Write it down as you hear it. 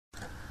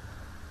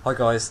Hi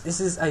guys,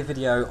 this is a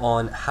video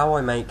on how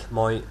I make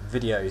my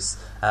videos.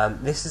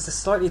 This is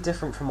slightly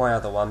different from my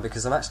other one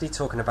because I'm actually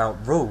talking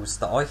about rules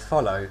that I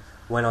follow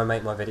when I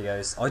make my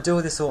videos. I do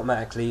all this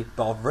automatically,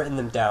 but I've written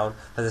them down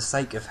for the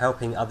sake of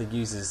helping other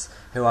users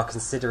who are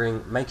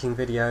considering making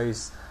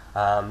videos,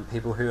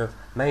 people who have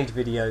made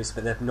videos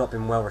but they've not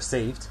been well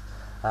received,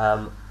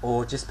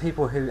 or just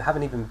people who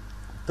haven't even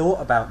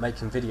thought about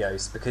making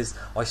videos, because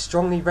I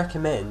strongly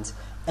recommend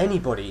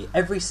anybody,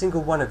 every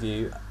single one of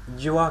you,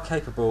 you are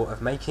capable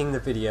of making a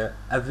video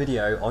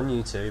on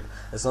YouTube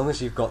as long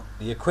as you've got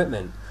the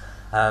equipment.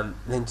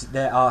 Then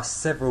there are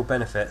several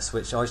benefits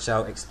which I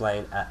shall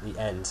explain at the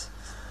end.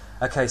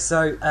 Okay,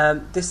 so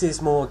this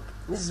is more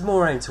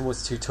aimed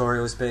towards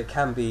tutorials, but it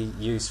can be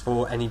used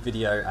for any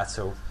video at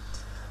all.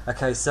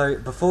 Okay, so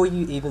before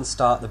you even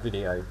start the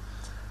video,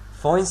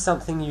 find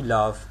something you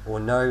love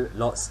or know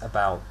lots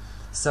about.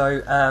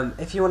 So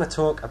if you want to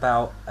talk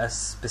about a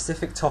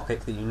specific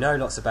topic that you know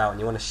lots about and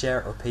you want to share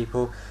it with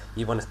people,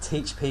 you want to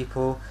teach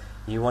people,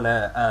 you want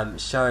to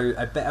show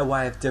a better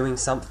way of doing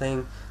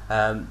something,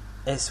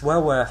 it's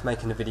well worth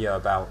making a video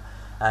about.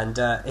 And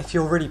if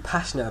you're really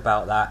passionate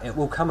about that, it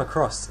will come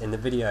across in the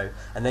video,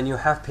 and then you'll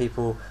have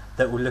people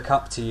that will look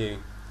up to you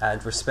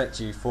and respect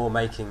you for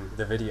making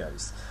the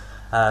videos.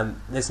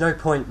 There's no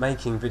point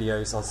making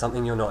videos on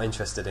something you're not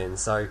interested in.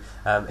 So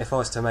if I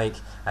was to make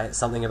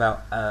something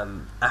about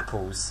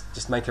apples,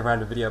 just make a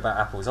random video about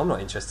apples, I'm not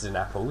interested in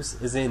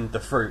apples, as in the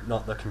fruit,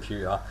 not the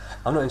computer.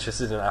 I'm not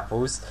interested in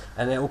apples,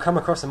 and it will come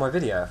across in my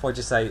video. If I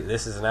just say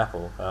this is an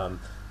apple,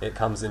 it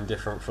comes in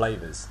different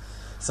flavours.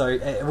 So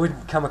it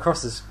wouldn't come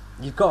across as,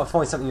 you've got to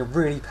find something you're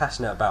really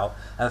passionate about.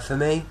 For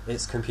me,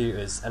 it's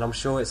computers, and I'm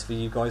sure it's for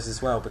you guys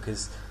as well,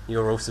 because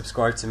you're all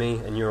subscribed to me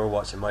and you're all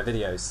watching my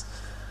videos.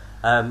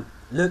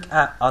 Look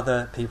at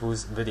other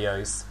people's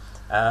videos.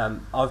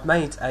 I've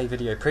made a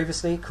video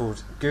previously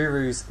called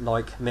Gurus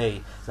Like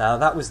Me. Now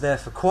that was there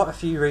for quite a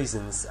few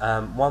reasons.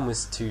 One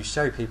was to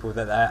show people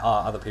that there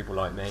are other people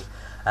like me,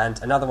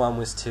 and another one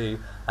was to,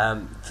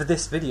 for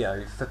this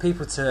video, for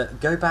people to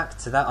go back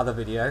to that other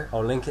video,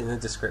 I'll link it in the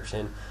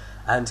description,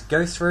 and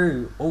go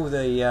through all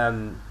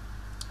the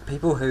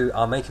people who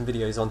are making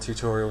videos on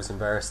tutorials and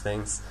various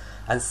things,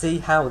 and see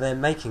how they're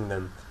making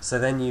them, so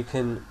then you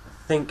can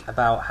think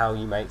about how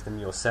you make them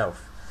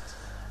yourself.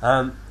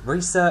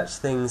 Research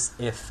things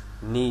if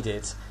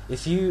needed.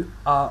 If you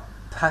are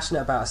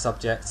passionate about a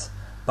subject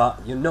but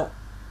you're not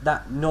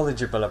that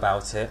knowledgeable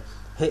about it,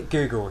 hit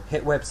Google,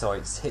 hit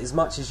websites, hit as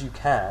much as you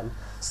can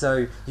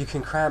so you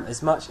can cram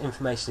as much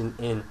information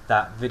in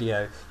that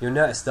video. You'll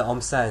notice that I'm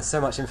saying so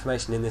much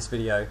information in this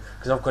video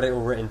because I've got it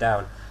all written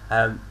down.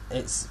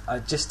 It's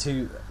just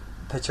to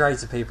portray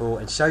to people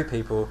and show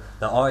people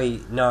that I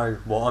know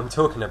what I'm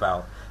talking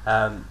about.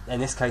 In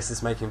this case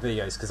it's making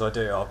videos, because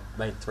I've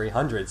made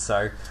 300,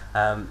 so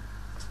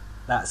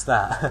that's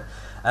that.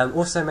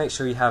 Also make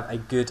sure you have a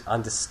good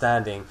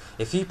understanding.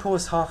 If you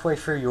pause halfway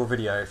through your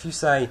video, if you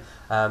say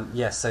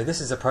yes, so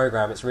this is a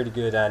program, it's really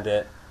good, and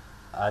it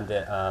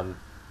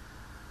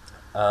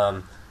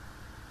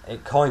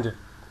kind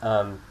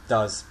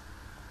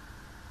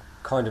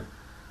of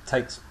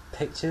takes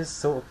pictures,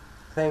 sort of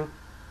thing,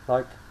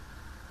 like,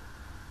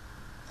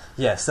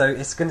 yeah, so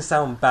it's going to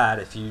sound bad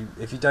if you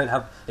don't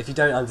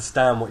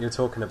understand what you're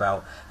talking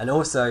about. And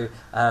also,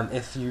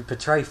 if you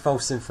portray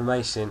false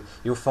information,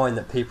 you'll find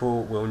that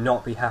people will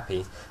not be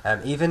happy,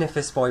 even if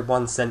it's by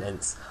one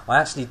sentence. I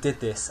actually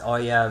did this.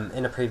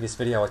 In a previous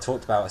video I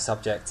talked about a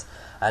subject,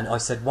 and I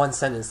said one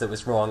sentence that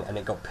was wrong, and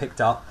it got picked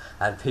up,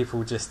 and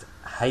people just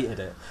hated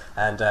it,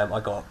 and I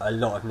got a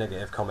lot of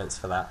negative comments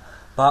for that.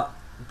 But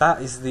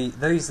those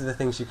are the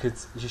things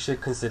you should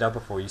consider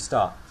before you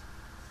start.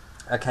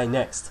 Okay,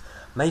 next.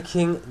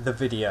 Making the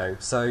video.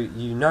 So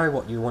you know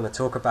what you want to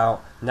talk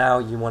about, now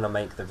you want to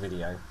make the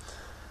video.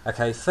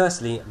 Okay,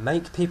 firstly,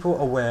 make people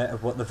aware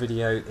of what the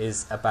video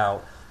is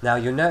about. Now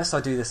you'll notice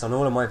I do this on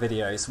all of my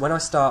videos. When I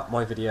start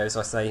my videos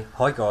I say,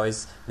 hi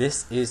guys,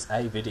 this is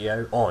a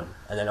video on,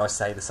 and then I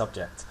say the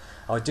subject.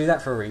 I do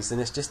that for a reason,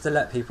 it's just to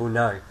let people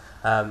know.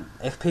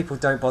 If people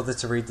don't bother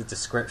to read the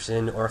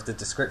description, or if the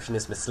description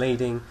is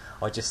misleading,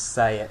 I just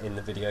say it in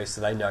the video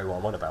so they know what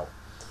I'm on about.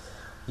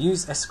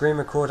 Use a screen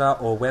recorder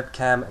or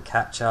webcam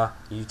capture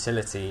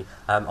utility.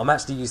 I'm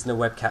actually using a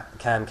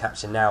webcam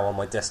capture now on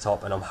my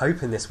desktop, and I'm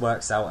hoping this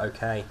works out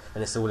okay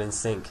and it's all in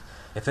sync.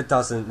 If it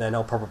doesn't, then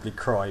I'll probably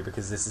cry,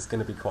 because this is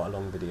going to be quite a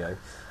long video.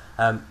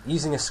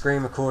 Using a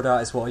screen recorder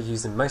is what I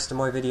use in most of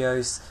my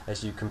videos.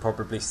 As you can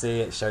probably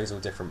see, it shows all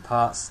different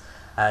parts,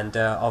 and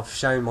I've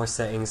shown my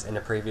settings in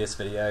a previous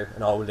video,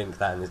 and I'll link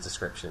that in the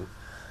description.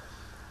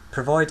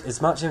 Provide as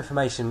much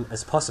information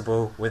as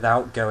possible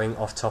without going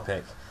off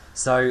topic.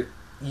 So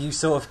you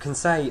sort of can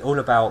say all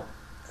about,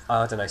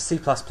 I don't know, C++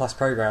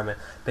 programming,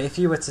 but if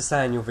you were to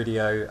say in your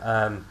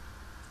video,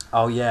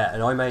 oh yeah,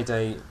 and I made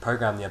a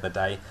program the other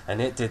day and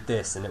it did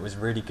this and it was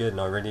really good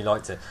and I really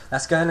liked it,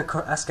 that's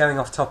going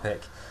off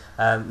topic.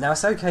 Now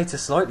it's okay to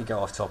slightly go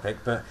off topic,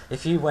 but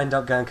if you end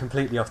up going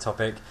completely off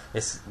topic,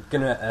 it's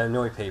going to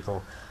annoy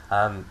people.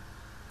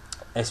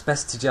 it's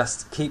best to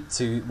just keep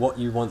to what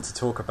you want to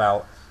talk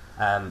about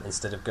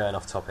instead of going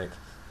off topic,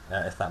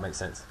 if that makes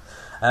sense.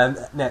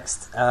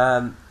 Next,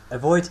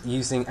 avoid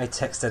using a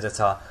text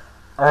editor.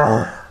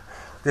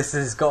 This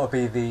has got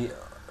to be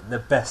the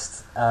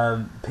best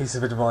piece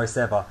of advice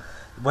ever.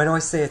 When I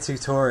see a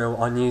tutorial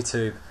on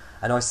YouTube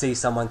and I see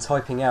someone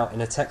typing out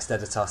in a text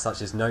editor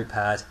such as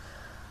Notepad,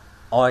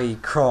 I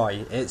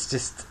cry. It's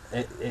just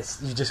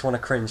you just want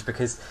to cringe,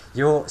 because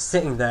you're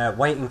sitting there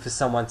waiting for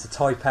someone to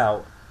type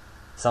out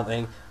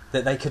something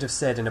that they could have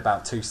said in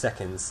about 2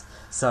 seconds.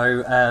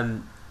 So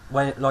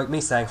when, like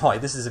me saying, hi,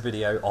 this is a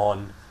video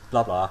on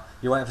blah blah,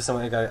 you're waiting for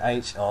someone to go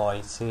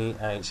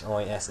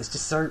HITHIS. It's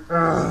just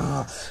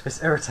so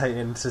it's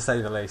irritating, to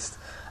say the least.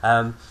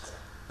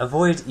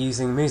 Avoid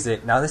using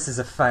music. Now this is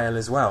a fail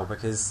as well,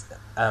 because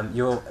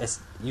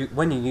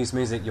when you use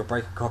music, you'll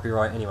break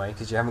copyright anyway,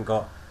 because you haven't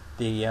got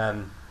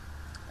the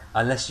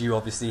unless you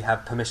obviously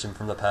have permission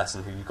from the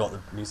person who you got the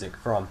music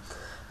from.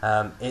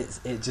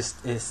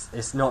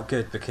 It's not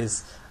good,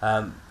 because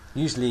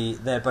usually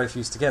they're both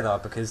used together,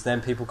 because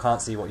then people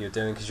can't see what you're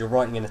doing, because you're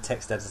writing in a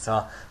text editor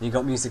and you've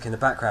got music in the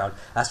background.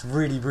 That's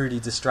really, really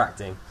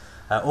distracting.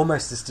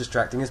 Almost as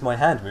distracting as my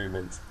hand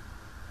movement.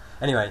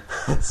 Anyway,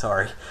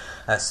 sorry.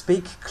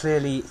 Speak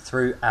clearly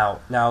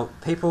throughout. Now,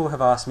 people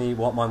have asked me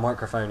what my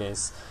microphone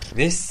is.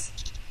 This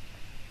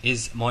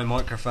is my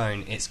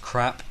microphone. It's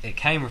crap. It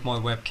came with my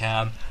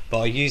webcam,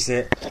 but I use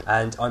it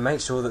and I make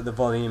sure that the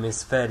volume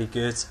is fairly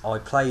good. I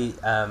play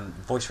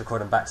voice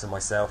recording back to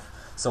myself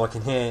so I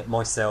can hear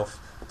myself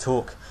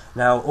talk.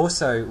 Now,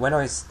 also, when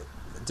I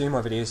do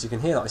my videos, you can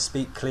hear that I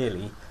speak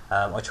clearly.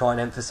 I try and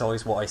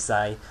emphasise what I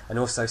say, and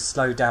also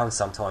slow down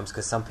sometimes,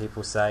 because some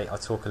people say I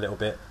talk a little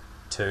bit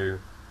too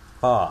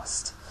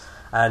fast.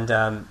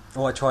 And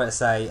what I try to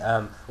say,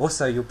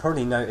 also you'll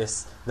probably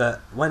notice that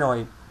when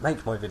I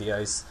make my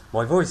videos,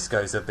 my voice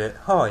goes a bit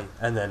high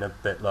and then a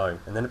bit low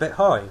and then a bit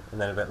high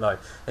and then a bit low.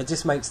 It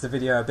just makes the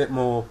video a bit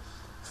more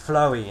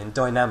flowy and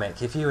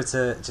dynamic. If you were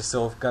to just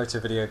sort of go to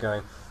a video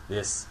going,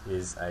 this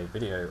is a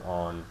video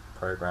on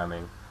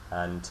programming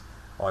and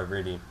I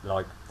really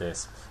like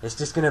this, it's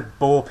just going to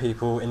bore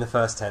people in the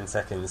first 10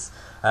 seconds.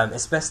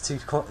 It's best to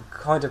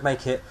kind of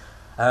make it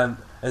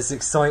as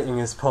exciting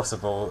as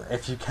possible,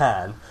 if you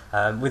can,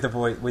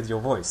 with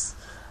your voice,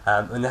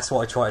 and that's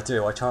what I try to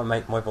do. I try and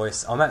make my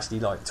voice, I'm actually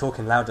like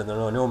talking louder than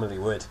I normally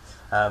would,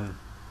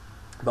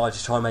 but I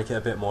just try and make it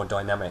a bit more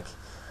dynamic.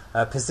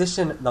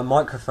 Position the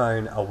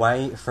microphone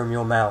away from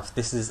your mouth.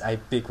 This is a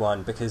big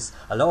one, because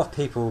a lot of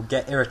people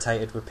get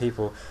irritated with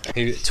people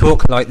who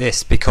talk like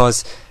this,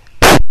 because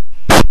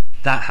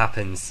that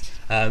happens.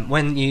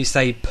 When you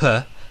say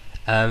 "p"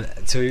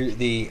 to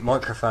the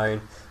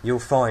microphone, you'll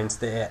find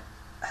that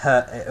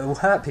it will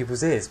hurt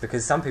people's ears,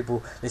 because some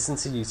people listen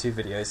to YouTube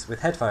videos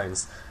with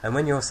headphones, and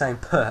when you're saying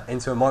 "p"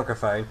 into a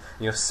microphone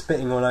and you're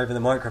spitting all over the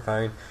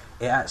microphone,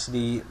 it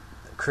actually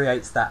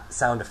creates that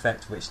sound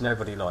effect which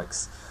nobody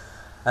likes.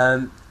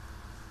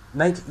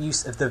 Make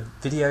use of the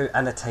video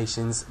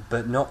annotations,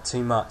 but not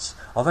too much.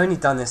 I've only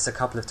done this a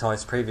couple of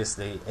times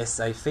previously. It's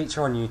a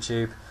feature on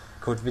YouTube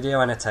called video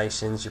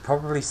annotations. You've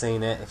probably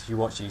seen it if you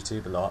watch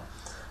YouTube a lot,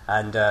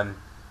 and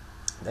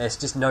it's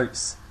just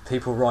notes.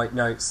 People write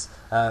notes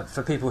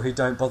for people who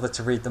don't bother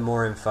to read the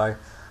more info,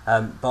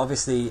 but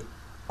obviously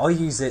I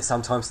use it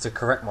sometimes to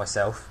correct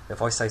myself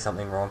if I say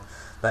something wrong.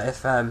 But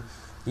if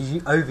you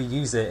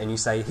overuse it and you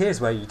say,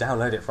 here's where you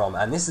download it from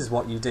and this is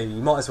what you do,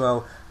 you might as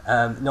well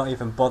not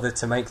even bother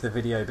to make the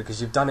video,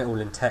 because you've done it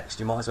all in text.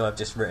 You might as well have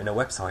just written a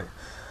website.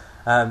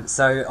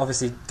 So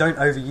obviously don't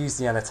overuse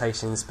the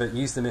annotations, but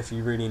use them if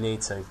you really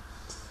need to.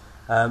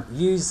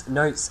 Use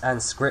notes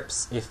and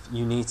scripts if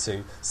you need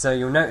to. So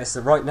you'll notice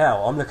that right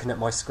now I'm looking at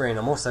my screen.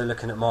 I'm also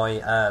looking at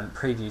my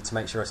preview to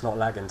make sure it's not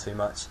lagging too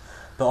much.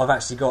 But I've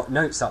actually got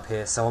notes up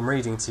here, so I'm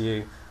reading to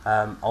you.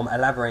 I'm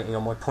elaborating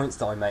on my points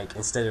that I make,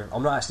 instead of,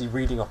 I'm not actually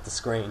reading off the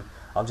screen.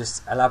 I'm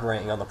just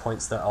elaborating on the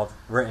points that I've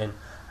written.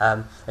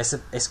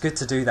 It's good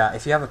to do that.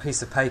 If you have a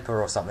piece of paper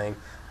or something,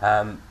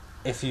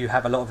 if you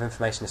have a lot of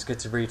information, it's good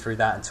to read through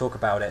that and talk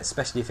about it,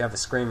 especially if you have a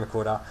screen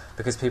recorder,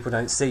 because people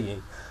don't see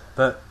you.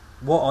 But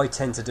what I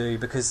tend to do,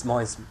 because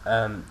mine's,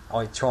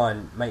 I try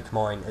and make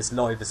mine as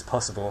live as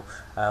possible,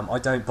 I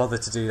don't bother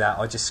to do that.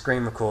 I just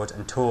screen record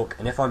and talk,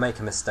 and if I make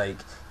a mistake,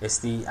 it's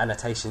the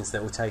annotations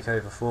that will take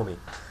over for me.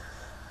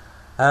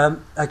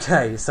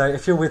 Okay, so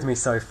if you're with me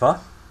so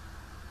far,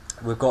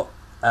 we've got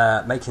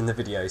making the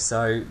video.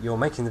 So you're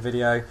making the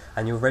video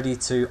and you're ready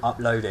to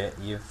upload it.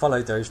 You've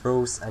followed those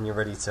rules and you're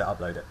ready to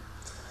upload it.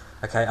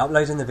 Okay,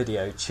 uploading the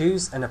video.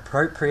 Choose an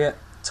appropriate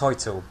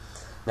title.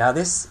 Now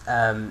this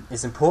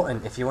is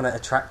important if you want to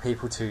attract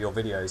people to your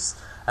videos.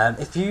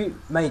 If you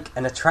make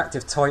an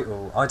attractive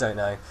title, I don't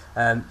know,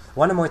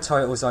 one of my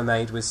titles I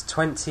made was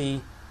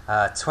 20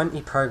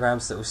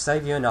 programs that will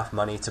save you enough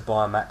money to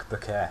buy a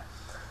MacBook Air.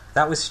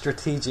 That was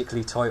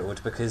strategically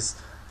titled because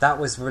that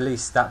was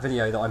released, that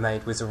video that I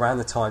made was around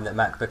the time that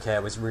MacBook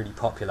Air was really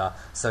popular.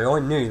 So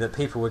I knew that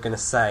people were going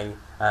to say,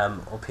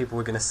 or people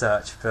were going to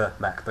search for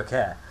MacBook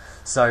Air.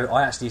 So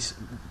I actually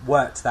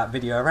worked that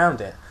video around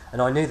it.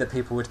 and I knew that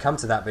people would come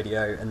to that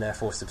video and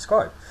therefore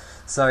subscribe.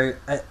 So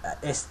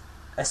it's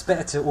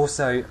better to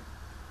also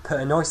put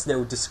a nice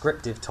little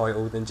descriptive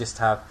title than just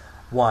have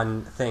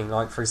one thing.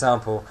 Like, for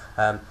example,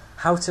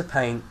 how to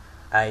paint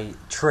a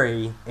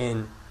tree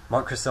in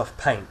Microsoft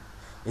Paint,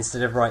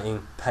 instead of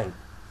writing paint,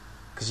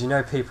 because you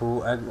know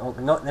people are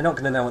they're not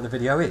going to know what the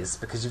video is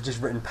because you've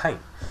just written paint.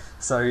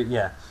 So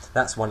yeah,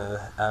 that's one of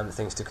the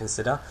things to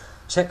consider.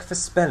 Check for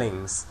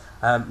spellings.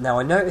 Now,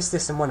 I noticed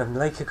this in one of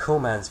Laker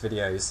Coolman's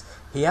videos.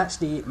 He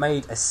actually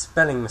made a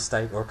spelling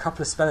mistake, or a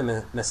couple of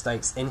spelling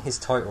mistakes in his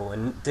title,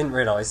 and didn't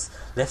realise,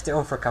 left it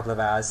on for a couple of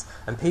hours,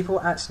 and people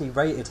actually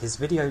rated his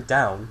video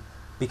down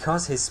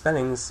because his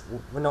spellings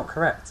were not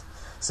correct.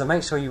 So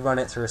make sure you run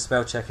it through a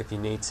spell check if you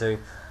need to.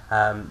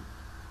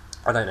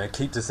 I don't know,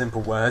 keep to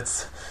simple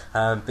words.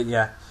 But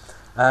yeah,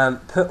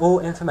 put all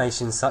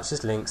information such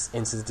as links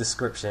into the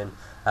description.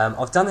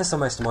 I've done this on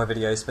most of my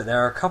videos, but there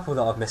are a couple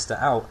that I've missed it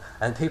out,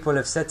 and people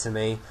have said to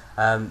me,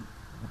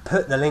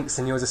 put the links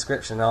in your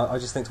description. I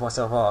just think to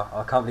myself, oh,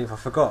 I can't believe I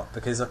forgot,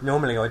 because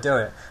normally I do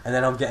it, and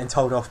then I'm getting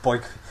told off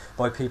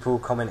by people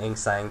commenting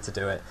saying to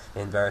do it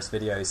in various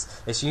videos.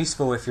 It's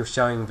useful if you're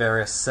showing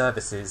various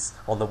services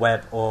on the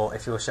web, or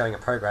if you're showing a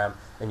program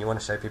and you want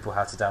to show people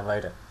how to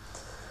download it.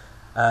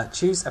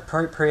 Choose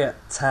appropriate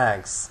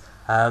tags.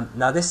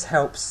 Now this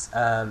helps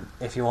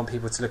if you want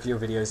people to look at your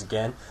videos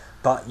again,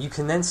 but you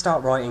can then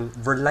start writing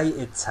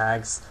related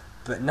tags,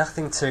 but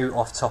nothing too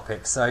off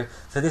topic. So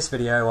for this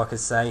video I could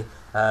say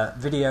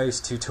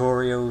videos,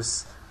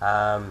 tutorials,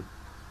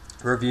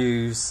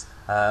 reviews,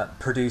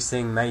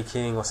 producing,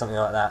 making, or something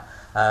like that.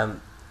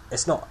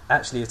 It's not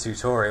actually a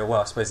tutorial,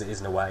 well I suppose it is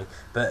in a way,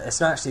 but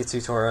it's not actually a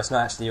tutorial, it's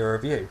not actually a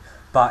review,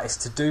 but it's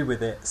to do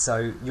with it,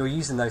 so you're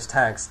using those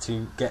tags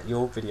to get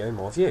your video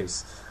more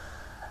views.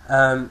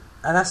 And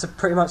that's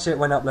pretty much it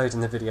when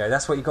uploading the video.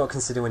 That's what you've got to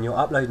consider when you're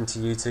uploading to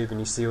YouTube and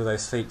you see all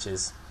those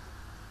features.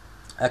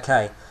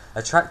 Okay,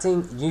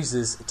 attracting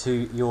users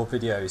to your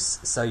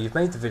videos. So you've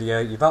made the video,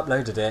 you've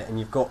uploaded it, and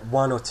you've got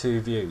 1 or 2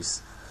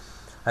 views.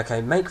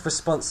 Okay, make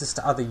responses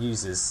to other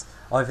users.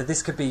 Either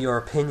this could be your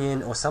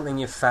opinion or something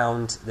you've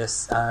found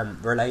this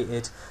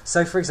related.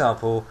 So for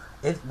example,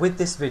 with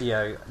this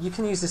video, you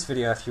can use this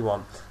video if you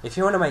want. If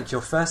you want to make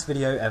your first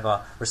video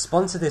ever,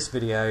 respond to this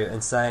video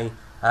and say,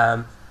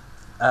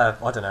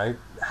 I don't know,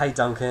 hey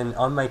Duncan,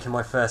 I'm making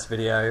my first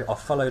video, I've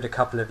followed a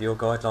couple of your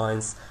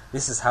guidelines,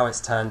 this is how it's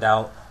turned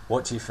out,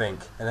 what do you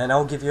think? And then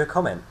I'll give you a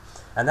comment.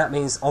 And that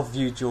means I've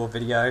viewed your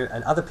video,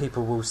 and other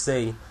people will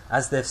see,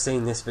 as they've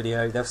seen this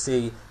video, they'll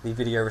see the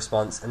video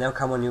response, and they'll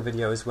come on your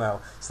video as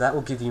well. So that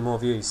will give you more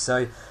views.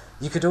 So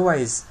you could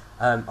always,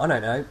 I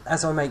don't know,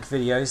 as I make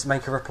videos,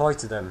 make a reply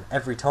to them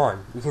every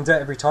time. You can do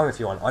it every time if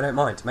you want, I don't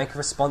mind. Make a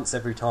response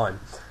every time.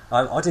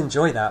 I'd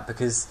enjoy that,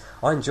 because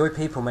I enjoy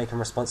people making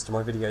response to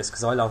my videos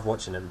because I love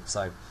watching them.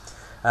 So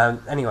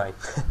anyway,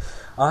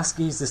 ask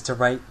users to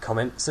rate,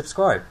 comment,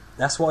 subscribe.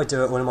 That's what I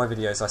do at one of my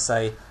videos. I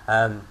say,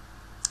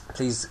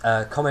 please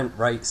comment,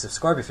 rate,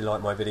 subscribe if you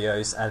like my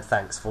videos, and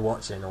thanks for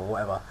watching, or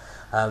whatever.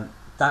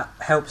 That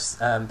helps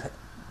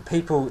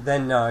people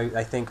then know,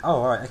 they think,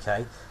 oh alright,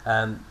 okay,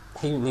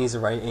 he needs a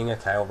rating,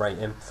 okay, I'll rate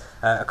him.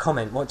 A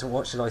comment,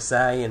 what should I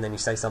say? And then you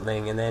say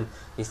something, and then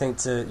you think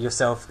to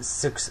yourself,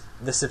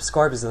 the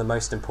subscribers are the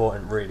most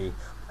important, really.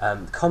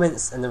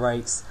 Comments and the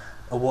rates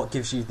are what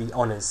gives you the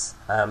honours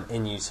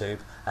in YouTube,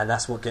 and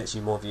that's what gets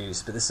you more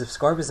views. But the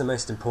subscribers are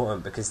most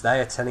important, because they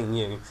are telling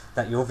you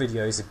that your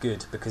videos are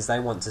good, because they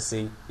want to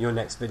see your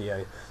next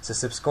video. So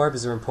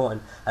subscribers are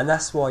important, and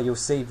that's why you'll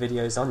see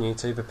videos on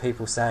YouTube of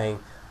people saying,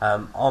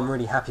 I'm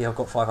really happy I've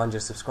got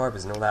 500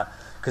 subscribers and all that,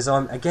 because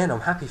I'm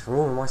happy for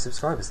all of my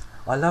subscribers.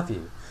 I love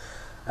you.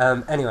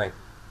 Anyway,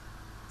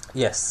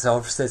 yes, so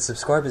I've said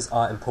subscribers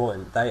are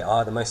important. They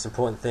are the most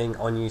important thing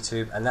on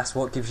YouTube, and that's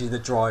what gives you the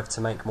drive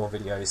to make more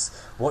videos.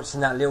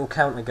 Watching that little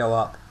counter go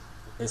up,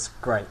 it's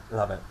great,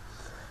 love it.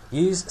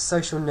 Use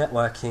social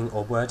networking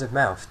or word of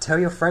mouth. Tell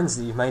your friends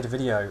that you've made a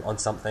video on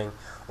something,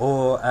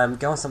 or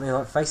go on something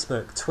like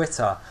Facebook,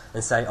 Twitter,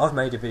 and say, I've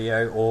made a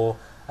video, or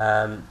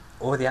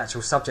the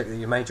actual subject that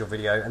you made your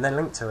video, and then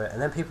link to it,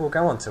 and then people will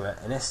go onto it.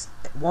 And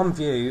one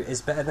view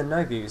is better than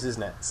no views,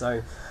 isn't it?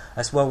 So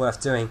that's well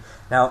worth doing.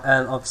 Now,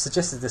 I've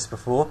suggested this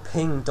before,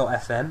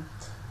 ping.fm.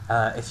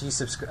 If you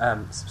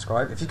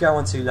subscribe, if you go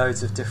onto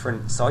loads of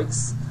different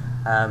sites,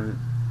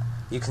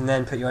 you can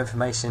then put your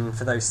information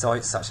for those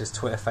sites, such as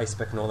Twitter,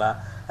 Facebook and all that,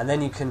 and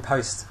then you can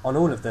post on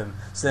all of them.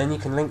 So then you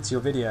can link to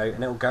your video,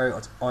 and it will go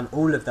on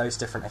all of those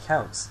different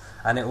accounts,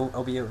 and it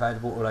will be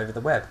available all over the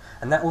web.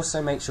 And that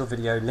also makes your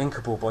video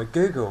linkable by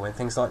Google and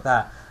things like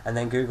that, and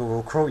then Google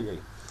will crawl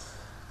you.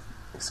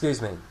 Excuse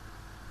me.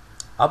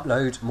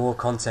 Upload more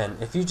content.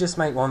 If you just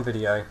make one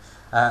video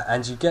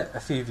and you get a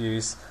few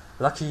views,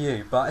 lucky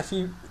you. But if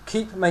you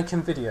keep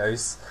making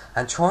videos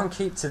and try and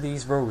keep to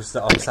these rules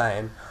that I'm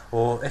saying,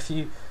 or if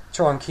you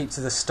try and keep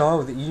to the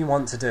style that you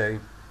want to do,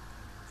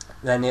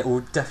 then it will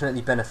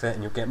definitely benefit,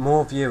 and you'll get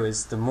more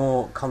viewers the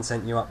more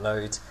content you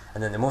upload,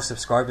 and then the more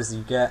subscribers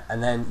you get,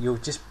 and then you'll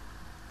just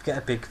get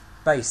a big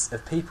base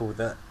of people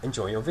that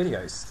enjoy your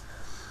videos.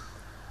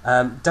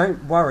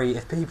 Don't worry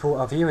if people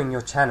are viewing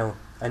your channel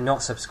and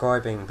not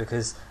subscribing,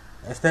 because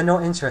if they're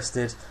not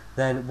interested,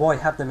 then why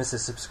have them as a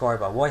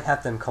subscriber? Why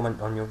have them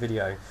comment on your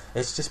video?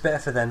 It's just better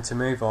for them to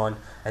move on,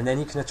 and then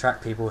you can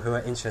attract people who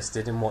are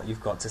interested in what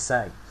you've got to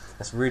say.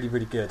 That's really,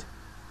 really good.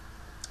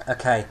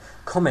 Okay,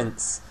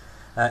 comments.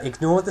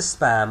 Ignore the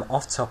spam,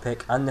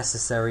 off-topic,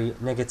 unnecessary,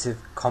 negative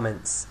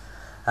comments.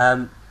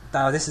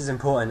 Now this is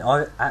important.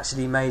 I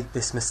actually made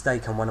this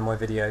mistake on one of my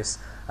videos.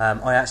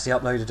 I actually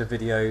uploaded a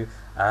video.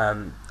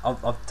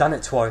 I've done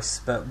it twice,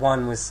 but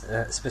one was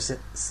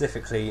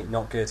specifically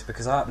not good,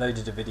 because I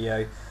uploaded a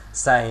video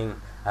saying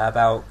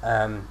about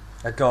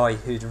a guy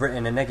who'd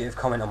written a negative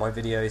comment on my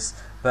videos,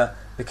 but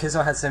because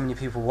I had so many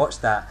people watch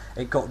that,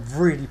 it got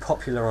really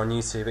popular on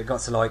YouTube. It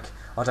got to, like,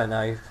 I don't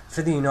know,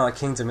 for the United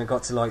Kingdom it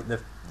got to like the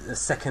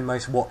second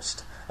most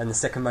watched and the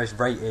second most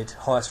rated,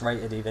 highest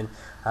rated even.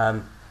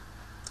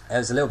 It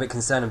was a little bit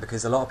concerning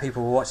because a lot of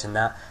people were watching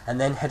that and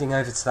then heading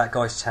over to that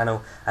guy's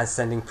channel and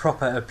sending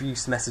proper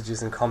abuse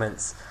messages and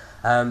comments.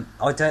 I'm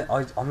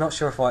not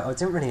sure if I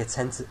didn't really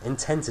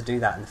intend to do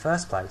that in the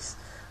first place,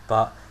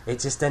 but it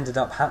just ended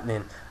up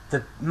happening.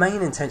 The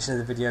main intention of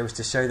the video was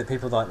to show that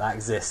people like that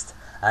exist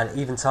and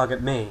even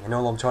target me, and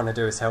all I'm trying to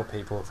do is help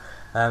people.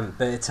 But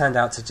it turned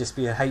out to just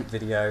be a hate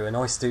video, and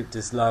I stooped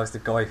as low as the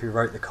guy who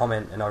wrote the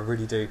comment, and I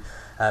really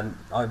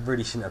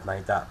shouldn't have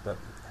made that, but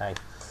hey.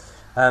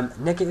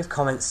 Negative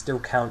comments still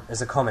count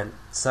as a comment,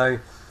 so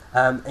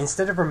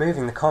instead of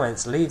removing the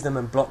comments, leave them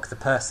and block the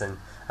person.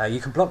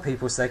 You can block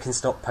people so they can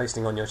stop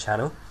posting on your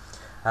channel.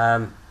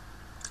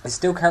 It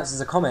still counts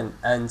as a comment,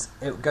 and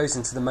it goes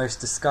into the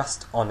most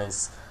discussed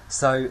honours.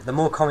 So the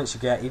more comments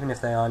you get, even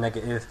if they are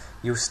negative,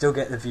 you'll still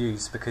get the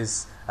views,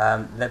 because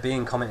they're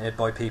being commented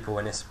by people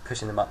and it's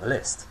pushing them up the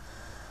list.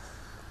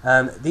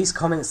 These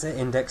comments are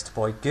indexed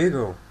by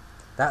Google.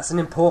 That's an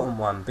important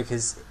one,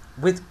 because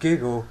with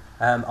Google,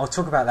 I'll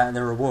talk about that in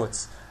the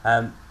rewards,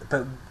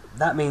 but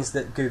that means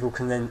that Google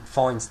can then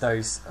find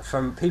those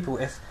from people.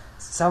 If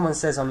someone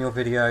says on your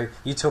video,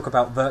 you talk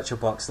about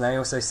VirtualBox, and they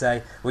also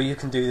say, well, you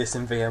can do this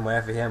in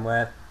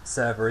VMware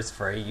server is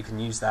free, you can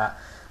use that.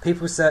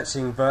 People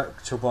searching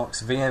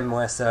VirtualBox,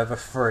 VMware server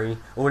free,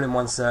 all in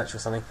one search or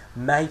something,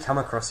 may come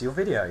across your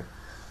video.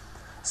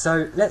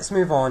 So let's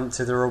move on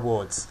to the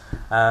rewards.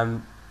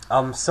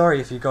 I'm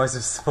sorry if you guys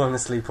have fallen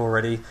asleep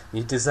already.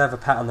 You deserve a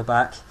pat on the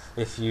back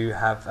if you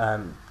have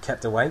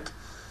kept awake.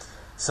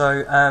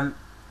 So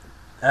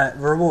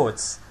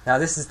rewards. Now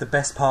this is the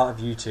best part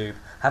of YouTube.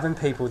 Having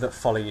people that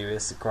follow you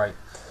is great.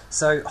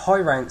 So high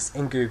ranks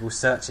in Google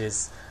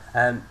searches.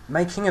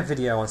 Making a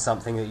video on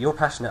something that you're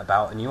passionate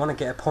about and you want to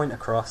get a point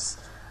across,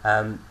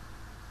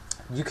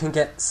 you can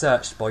get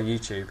searched by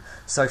YouTube.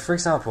 So for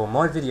example,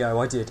 my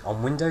video I did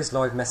on Windows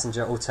Live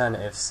Messenger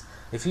alternatives,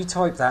 if you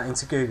type that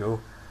into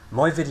Google,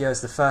 my video is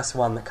the first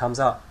one that comes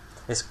up.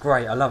 It's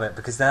great, I love it,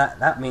 because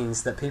that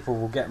means that people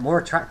will get more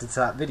attracted to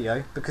that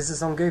video because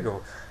it's on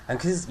Google. And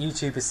because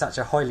YouTube is such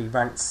a highly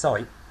ranked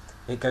site,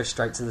 it goes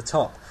straight to the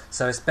top.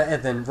 So it's better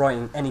than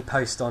writing any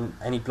post on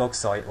any blog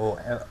site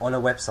or on a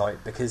website,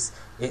 because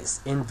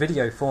it's in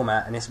video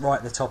format and it's right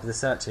at the top of the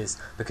searches,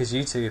 because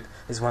YouTube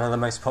is one of the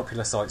most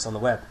popular sites on the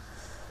web.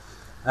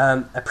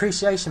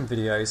 Appreciation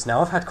videos.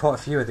 Now I've had quite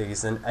a few of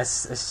these, and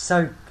it's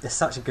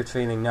such a good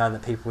feeling knowing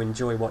that people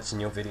enjoy watching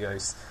your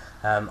videos.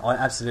 I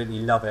absolutely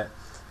love it.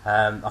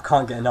 I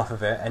can't get enough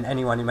of it, and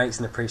anyone who makes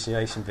an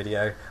appreciation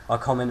video, I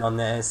comment on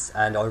theirs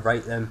and I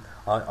rate them.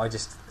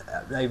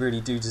 They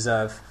really do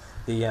deserve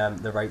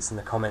the rates and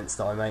the comments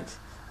that I make,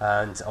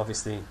 and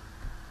obviously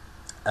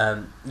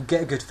you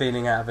get a good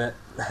feeling out of it.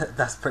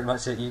 That's pretty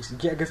much it. You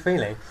get a good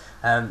feeling.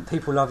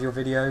 People love your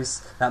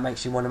videos, that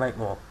makes you want to make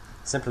more.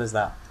 Simple as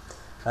that.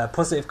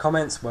 Positive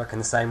comments work in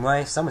the same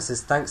way. If someone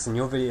says thanks in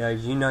your video,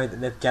 you know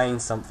that they've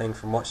gained something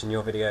from watching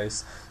your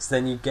videos, so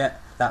then you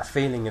get that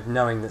feeling of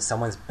knowing that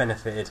someone's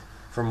benefited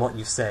from what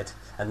you've said,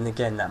 and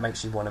again that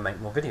makes you want to make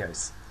more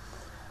videos.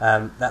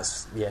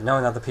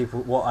 Knowing other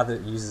people, what other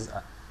users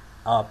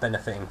are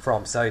benefiting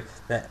from, so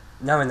that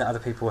knowing that other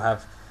people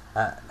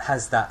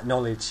has that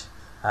knowledge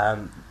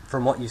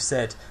from what you've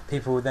said,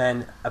 people will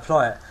then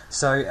apply it.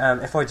 So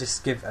if I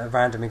just give a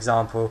random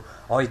example,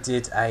 I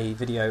did a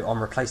video on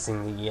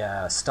replacing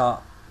the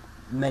start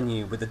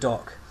menu with the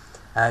dock,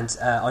 and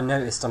I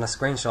noticed on a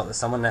screenshot that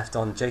someone left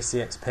on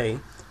JCXP,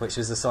 which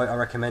was the site I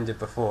recommended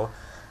before,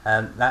 they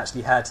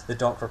actually had the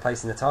dock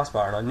replacing the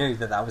taskbar, and I knew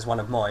that that was one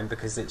of mine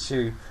because it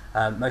shoe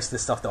most of the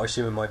stuff that I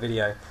shoe in my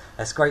video.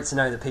 It's great to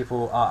know that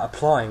people are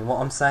applying what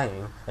I'm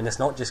saying and it's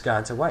not just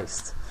going to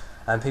waste,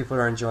 and people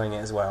are enjoying it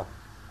as well.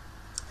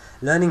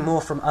 Learning more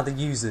from other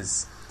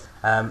users.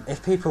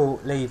 If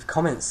people leave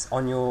comments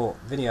on your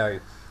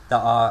video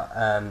that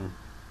are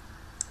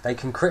they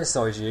can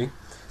criticise you,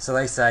 so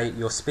they say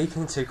you're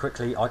speaking too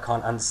quickly, I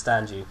can't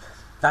understand you,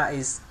 that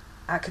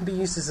can be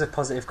used as a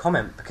positive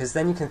comment, because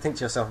then you can think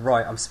to yourself,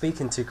 right, I'm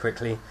speaking too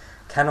quickly,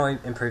 can I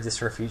improve this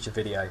for a future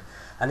video?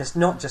 And it's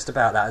not just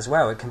about that as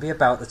well, it can be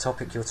about the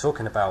topic you're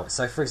talking about.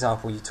 So for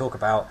example, you talk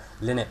about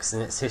Linux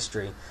and its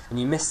history, and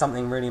you miss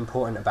something really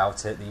important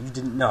about it that you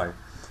didn't know.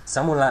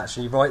 Someone will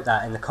actually write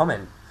that in the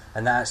comment,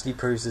 and that actually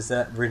proves as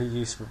a really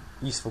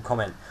useful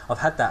comment. I've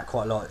had that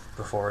quite a lot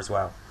before as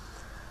well.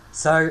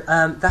 So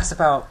that's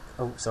about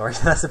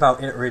that's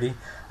about it really.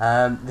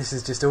 This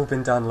has just all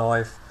been done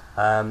live.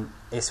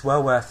 It's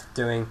well worth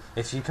doing.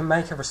 If you can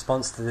make a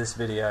response to this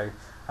video,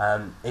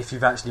 if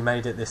you've actually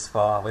made it this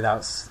far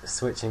without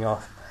switching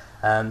off,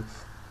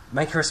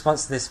 make a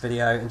response to this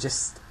video, and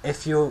just,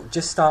 if you're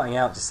just starting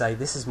out, just say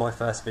this is my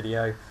first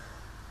video,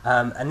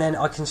 and then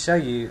I can show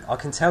you, I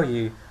can tell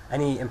you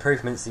any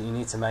improvements that you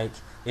need to make.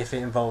 If it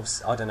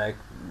involves, I don't know,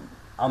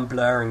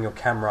 unblurring your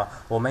camera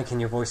or making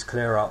your voice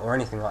clearer or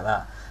anything like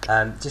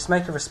that, just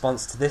make a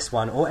response to this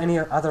one or any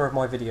other of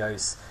my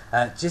videos.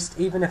 Just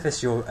even if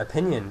it's your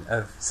opinion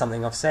of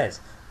something I've said,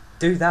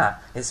 do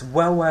that. It's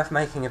well worth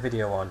making a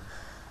video on.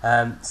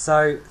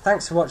 So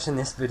thanks for watching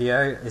this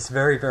video. It's a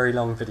very, very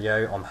long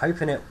video. I'm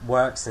hoping it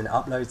works and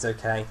uploads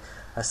okay.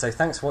 So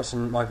thanks for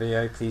watching my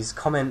video. Please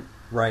comment,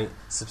 rate,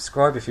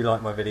 subscribe if you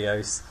like my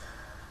videos,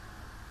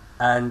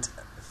 and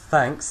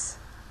thanks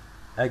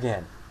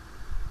again.